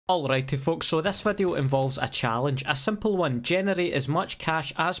Alrighty folks, so this video involves a challenge, a simple one: generate as much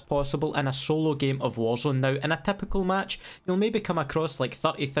cash as possible in a solo game of Warzone. Now in a typical match, you'll maybe come across like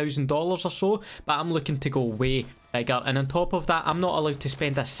 $30,000 or so, but I'm looking to go way bigger, and on top of that, I'm not allowed to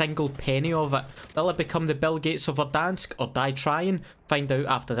spend a single penny of it. Will I become the Bill Gates of Verdansk or die trying? Find out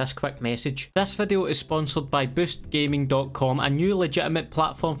after this quick message. This video is sponsored by boostgaming.com, a new legitimate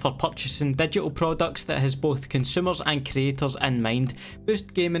platform for purchasing digital products that has both consumers and creators in mind.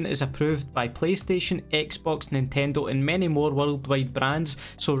 Boost Gaming is approved by PlayStation, Xbox, Nintendo and many more worldwide brands,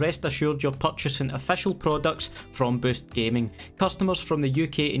 so rest assured you're purchasing official products from Boost Gaming. Customers from the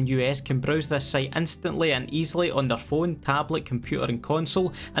UK and US can browse this site instantly and easily on their phone, tablet, computer and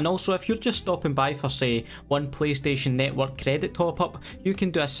console, and also if you're just stopping by for say one PlayStation Network credit top up, you can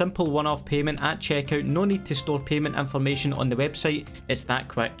do a simple one-off payment at checkout. No need to store payment information on the website, it's that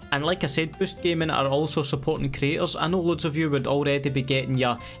quick. And like I said, Boost Gaming are also supporting creators. I know loads of you would already be getting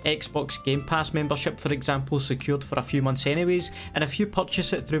your Xbox Game Pass membership, for example, secured for a few months anyways, and if you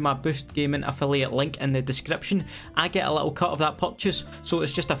purchase it through my Boost Gaming affiliate link in the description, I get a little cut of that purchase, so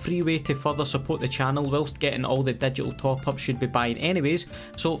it's just a free way to further support the channel whilst getting all the digital top-ups you'd be buying anyways.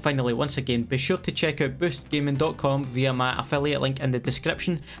 So finally, once again, be sure to check out boostgaming.com via my affiliate link in the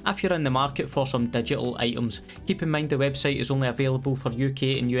description if you're in the market for some digital items. Keep in mind the website is only available for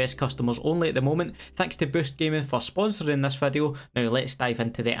UK and US customers only at the moment. Thanks to Boost Gaming for sponsoring this video. Now let's dive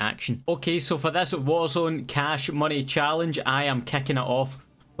into the action. Okay, so for this Warzone Cash Money Challenge, I am kicking it off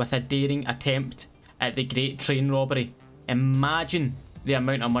with a daring attempt at the Great Train Robbery. Imagine the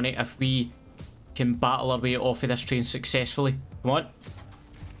amount of money if we can battle our way off of this train successfully. Come on.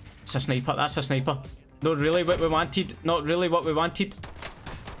 It's a sniper, that's a sniper. Not really what we wanted, not really what we wanted.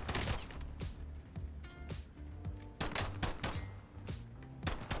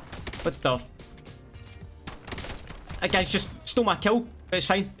 What the... That guy's just stole my kill, but it's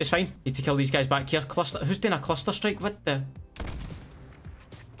fine, it's fine. Need to kill these guys back here. Cluster, who's doing a cluster strike? What the...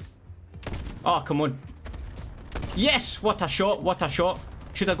 Oh, come on. Yes! What a shot, what a shot.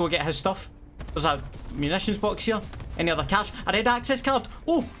 Should I go get his stuff? There's a munitions box here. Any other cash? A red access card.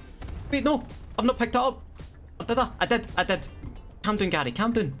 Oh! Wait, no. I've not picked it up. Or did I? I did. Calm down, Gary,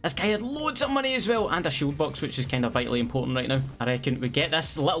 calm down. This guy had loads of money as well. And a shield box, which is kind of vitally important right now. I reckon we get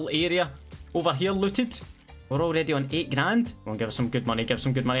this little area over here looted. We're already on 8 grand. Come on, give us some good money, give us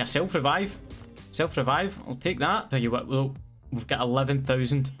some good money. A self-revive. Self-revive. I'll take that. Tell you what, we've got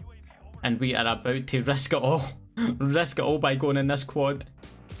 11,000. And we are about to risk it all. Risk it all by going in this quad.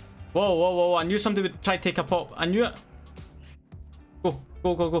 Whoa, whoa, whoa, I knew somebody would try to take a pop. I knew it. Go,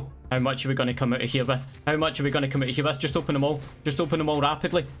 go, go, go. How much are we going to come out of here with? How much are we going to come out of here with? Just open them all. Just open them all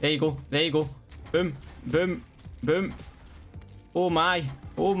rapidly. There you go. There you go. Boom, boom, boom. Oh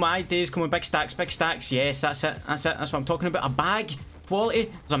my days. Come on, big stacks, big stacks. Yes, that's it. That's it. That's what I'm talking about. A bag.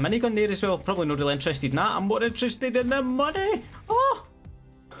 Quality. There's a minigun there as well. Probably not really interested in that. I'm more interested in the money. Oh!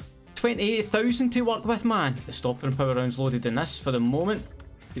 28,000 to work with, man. The stopper and power rounds loaded in this for the moment.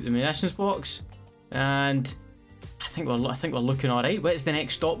 Keep the munitions box, and I think we're looking all right. What is the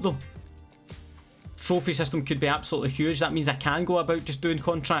next stop though? Trophy system could be absolutely huge. That means I can go about just doing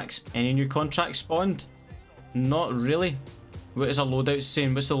contracts. Any new contracts spawned? Not really. What is our loadout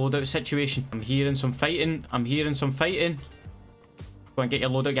saying? What's the loadout situation? I'm hearing some fighting. I'm hearing some fighting. Go and get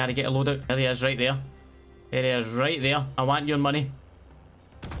your loadout, Gary. Get your loadout. There he is, right there. There he is, right there. I want your money.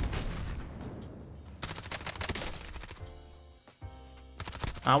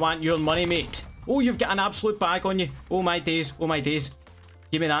 I want your money, mate. Oh, you've got an absolute bag on you. Oh my days, oh my days.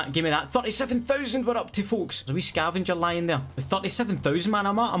 Give me that, give me that. 37,000 we're up to, folks. There's a wee scavenger lying there. With 37,000, man,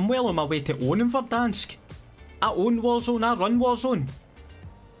 I'm well on my way to owning Verdansk. I own Warzone, I run Warzone.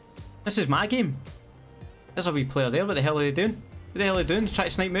 This is my game. There's a wee player there, what the hell are they doing? What the hell are they doing? They're trying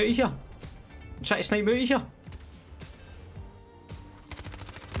to snipe me out of here. They're trying to snipe me out of here.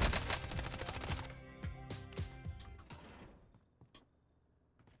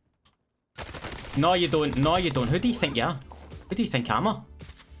 No, you don't. No, you don't. Who do you think you are? Who do you think I'm a?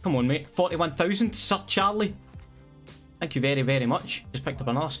 Come on, mate. 41,000, Sir Charlie. Thank you very, very much. Just picked up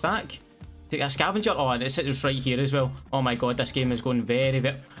another stack. Take that scavenger. Oh, and it's right here as well. Oh my god, this game is going very,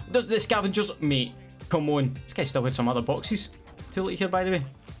 very... There's the scavengers. Mate, come on. This guy still had some other boxes to look here, by the way.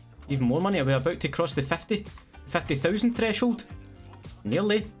 Even more money. Are we about to cross the 50,000 threshold?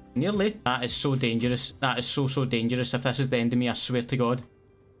 Nearly. Nearly. That is so dangerous. That is so, so dangerous. If this is the end of me, I swear to God.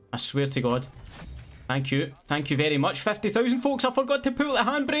 I swear to God. Thank you. Thank you very much. 50,000, folks. I forgot to put the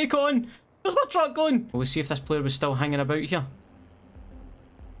handbrake on. Where's my truck going? We'll see if this player was still hanging about here.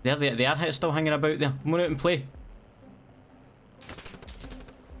 There, they are still hanging about there. I'm going out and play.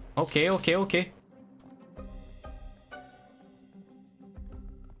 Okay, okay, okay.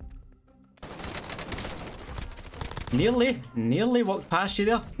 Nearly walked past you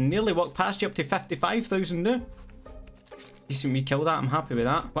there. Nearly walked past you up to 55,000 now. Decent wee kill that, I'm happy with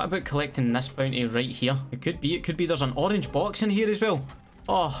that. What about collecting this bounty right here? It could be there's an orange box in here as well.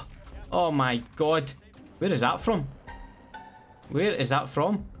 Oh my god. Where is that from? Where is that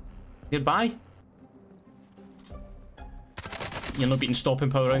from? Nearby? You're not beating stopping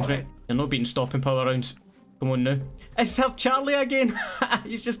power rounds, mate. You're not beating stopping power rounds. Come on now. It's Sir Charlie again.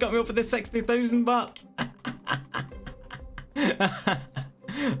 He's just got me up with the 60,000 baht.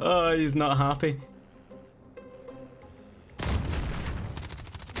 Oh, he's not happy.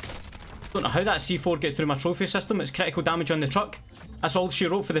 Don't know how that C4 get through my trophy system. It's critical damage on the truck. That's all she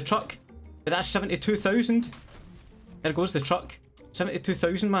wrote for the truck. But that's 72,000. There goes the truck.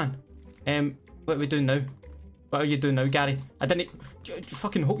 72,000, man. What are we doing now? What are you doing now, Gary? I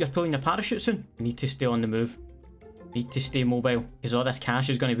fucking hope you're pulling your parachute soon. I need to stay on the move. Need to stay mobile. Because all this cash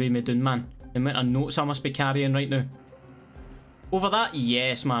is going to weigh me down, man. The amount of notes I must be carrying right now. Over that?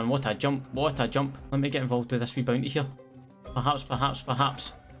 Yes, man. What a jump. What a jump. Let me get involved with this wee bounty here.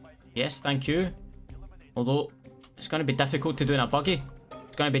 Perhaps. Yes, thank you. Although, it's going to be difficult to do in a buggy.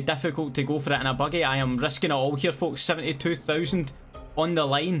 It's going to be difficult to go for it in a buggy. I am risking it all here, folks. 72,000 on the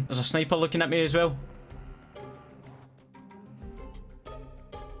line. There's a sniper looking at me as well.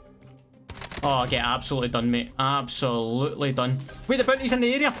 Oh, I get absolutely done, mate. Absolutely done. Wait, the bounty's in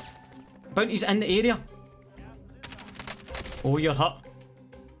the area. Bounty's in the area. Oh, you're hurt.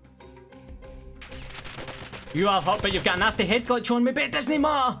 You are hurt, but you've got a nasty head glitch on me. But it doesn't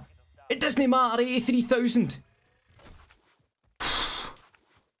matter. It doesn't matter. 83,000.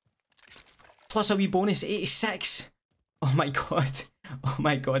 Plus a wee bonus, 86. Oh my god. Oh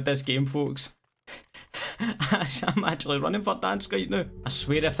my god, this game, folks. I'm actually running for dance right now. I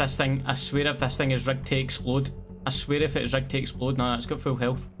swear if this thing is rigged to explode. I swear if it is rigged to explode. No, it's got full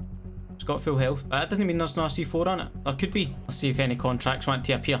health. It's got full health. But that doesn't mean there's no C4 on it. There could be. Let's see if any contracts want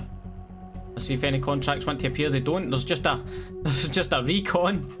to appear. Let's see if any contracts want to appear. They don't. There's just a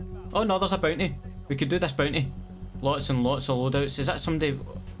recon. Oh no, there's a bounty. We could do this bounty. Lots and lots of loadouts. Is that somebody?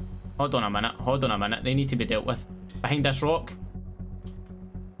 Hold on a minute. Hold on a minute. They need to be dealt with. Behind this rock.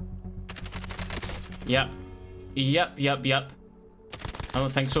 Yep. I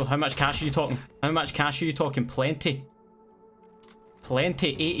don't think so. How much cash are you talking? How much cash are you talking? Plenty. Plenty.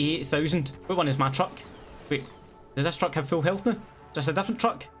 88,000. What one is my truck? Wait. Does this truck have full health now? Is this a different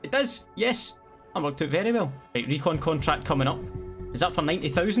truck? It does. Yes. That worked out very well. Right. Recon contract coming up. Is that for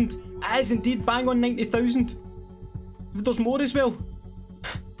 90,000? It is indeed. Bang on 90,000. There's more as well.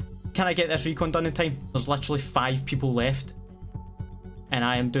 Can I get this recon done in time? There's literally 5 people left. And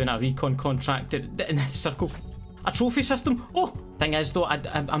I am doing a recon contract in this circle. A trophy system. Oh, thing is though,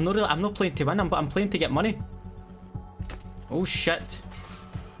 I'm not playing to win. I'm playing to get money. Oh shit.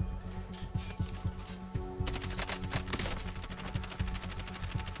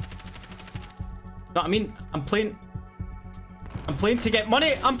 Know what I mean? I'm playing to get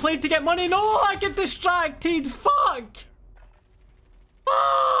money. I'm playing to get money. No, I get distracted. Fuck.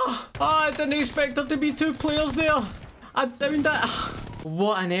 Oh, I didn't expect there to be 2 players there. I downed it.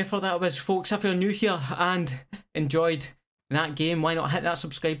 What an effort that was, folks. If you're new here and enjoyed that game, why not hit that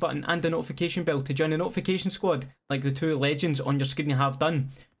subscribe button and the notification bell to join the notification squad like the 2 legends on your screen have done.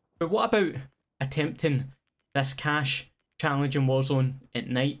 But what about attempting this cash challenge in Warzone at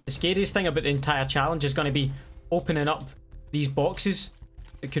night? The scariest thing about the entire challenge is going to be opening up these boxes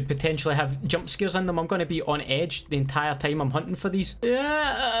that could potentially have jump scares in them. I'm going to be on edge the entire time I'm hunting for these.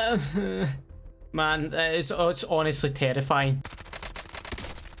 Yeah, man, it's honestly terrifying.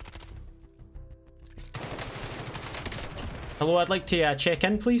 Hello, I'd like to check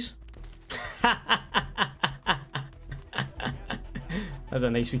in, please. That's a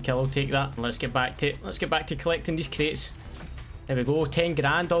nice wee kill. I'll take that. Let's get back to collecting these crates. There we go. 10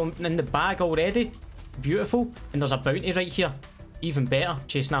 grand all in the bag already. Beautiful. And there's a bounty right here. Even better.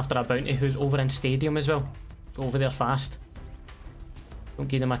 Chasing after a bounty who's over in stadium as well. Go over there fast. Don't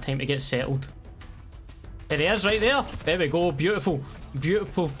give them a time to get settled. There he is right there. There we go. Beautiful.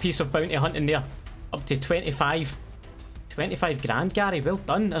 Beautiful piece of bounty hunting there. Up to 25 grand, Gary. Well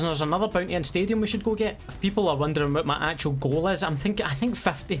done. And there's another bounty in stadium we should go get. If people are wondering what my actual goal is, I think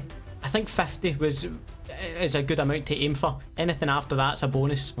 50. I think 50 is a good amount to aim for. Anything after that's a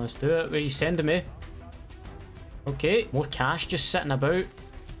bonus. Let's do it. Where are you sending me? Okay, more cash just sitting about.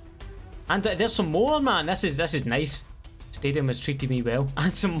 And there's some more, man. This is nice. Stadium has treated me well.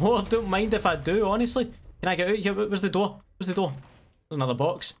 And some more. Don't mind if I do, honestly. Can I get out here? Where's the door? Where's the door? There's another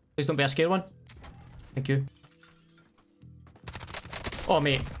box. Please don't be a scare one. Thank you. Oh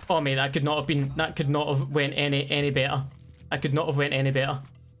mate, that could not have went any better. I could not have went any better.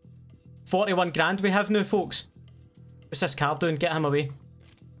 41 grand we have now, folks. What's this card doing? Get him away.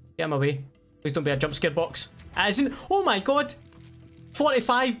 Get him away. Please don't be a jump scare box. It isn't. Oh my god.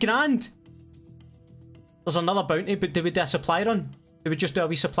 45 grand. There's another bounty, but do we do a supply run? Do we just do a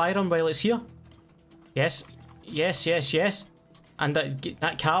wee supply run while it's here? Yes. Yes, yes, yes. And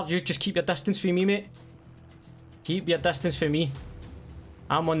that card, you just keep your distance from me, mate. Keep your distance from me.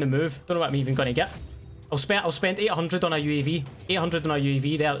 I'm on the move. Don't know what I'm even going to get. I'll spend 800 on a UAV. 800 on a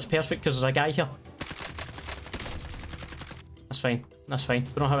UAV there. It's perfect because there's a guy here. That's fine. That's fine.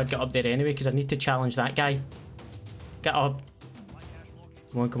 Don't know how I'd get up there anyway because I need to challenge that guy. Get up.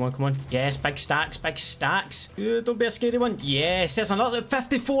 Come on, come on, come on. Yes, big stacks, big stacks. Don't be a scary one. Yes, there's another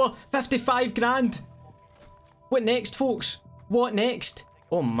 54, 55 grand. What next, folks? What next?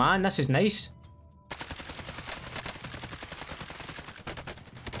 Oh man, this is nice.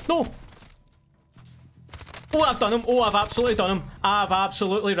 No! Oh, I've done him. Oh, I've absolutely done him. I've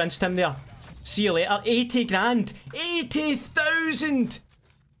absolutely rinsed him there. See you later. 80 grand. 80,000!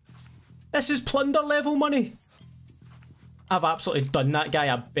 This is plunder level money. I've absolutely done that guy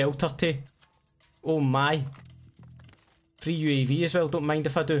a belter too. Oh my. Free UAV as well, don't mind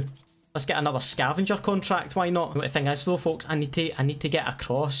if I do. Let's get another scavenger contract, why not? The thing is though, folks, I need to get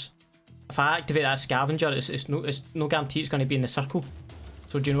across. If I activate that scavenger, it's no guarantee it's going to be in the circle.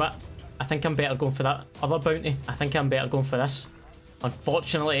 So do you know what? I think I'm better going for that other bounty. I think I'm better going for this.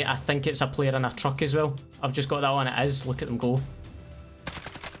 Unfortunately, I think it's a player in a truck as well. I've just got that one, it is. Look at them go.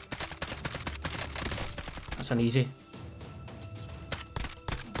 That's an easy.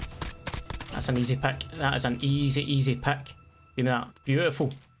 That's an easy pick. That is an easy pick. Give me that.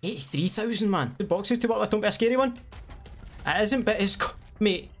 Beautiful. 83,000, man. Good boxes to work with. Don't be a scary one. It isn't, but it's...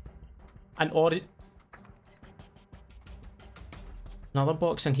 Mate. An orange... Another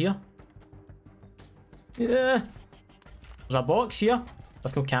box in here. Yeah. There's a box here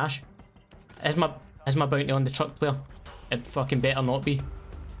with no cash. Is my bounty on the truck player? It fucking better not be.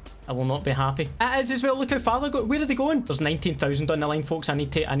 I will not be happy. It is as well. Look how far they're going. Where are they going? There's 19,000 on the line, folks. I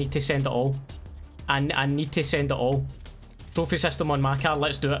need to send it all. I need to send it all. Trophy system on my car.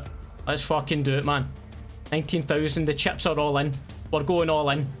 Let's do it. Let's fucking do it, man. 19,000. The chips are all in. We're going all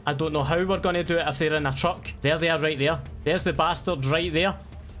in. I don't know how we're going to do it if they're in a truck. There they are right there. There's the bastard right there.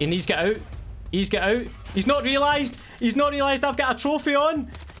 And he's got out. He's got out. He's not realised. He's not realised I've got a trophy on.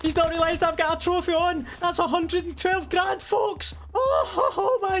 He's not realised I've got a trophy on. That's 112 grand, folks.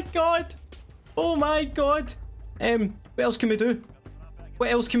 Oh my god. Oh my god. What else can we do? What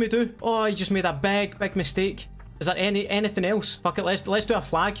else can we do? Oh, he just made a big mistake. Is there anything else? Fuck it, let's do a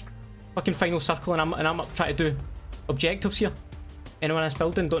flag. Fucking final circle and I'm up trying to do objectives here. Anyone in this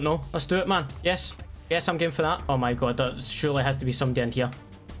building? Don't know. Let's do it, man. Yes. Yes, I'm game for that. Oh my god, there surely has to be somebody in here.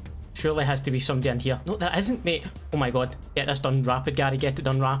 Surely has to be somebody in here. No, there isn't, mate. Oh my god. Get this done rapid, Gary. Get it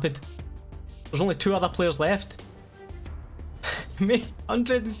done rapid. There's only 2 other players left. Mate,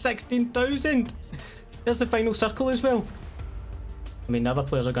 116,000. There's the final circle as well. I mean, the other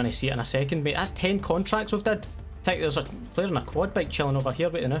players are going to see it in a second, mate. That's 10 contracts we've did. I think there's a player on a quad bike chilling over here,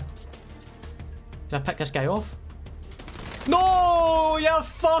 wait now. Did I pick this guy off? No, you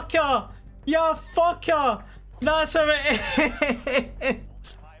fucker! You fucker! That's how it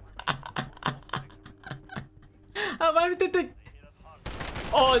ends. How did the...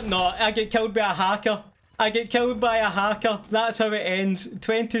 Oh no, I get killed by a hacker. I get killed by a hacker. That's how it ends.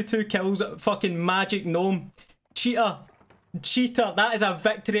 22 kills, fucking magic gnome. Cheater. Cheater. That is a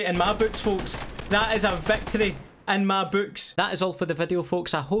victory in my books, folks. That is a victory in my books. That is all for the video,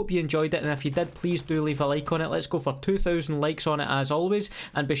 folks. I hope you enjoyed it, and if you did, please do leave a like on it. Let's go for 2,000 likes on it as always,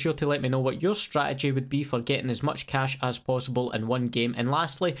 and be sure to let me know what your strategy would be for getting as much cash as possible in one game. And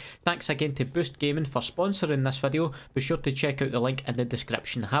lastly, thanks again to Boost Gaming for sponsoring this video. Be sure to check out the link in the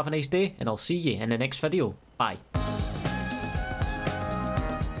description. Have a nice day, and I'll see you in the next video. Bye.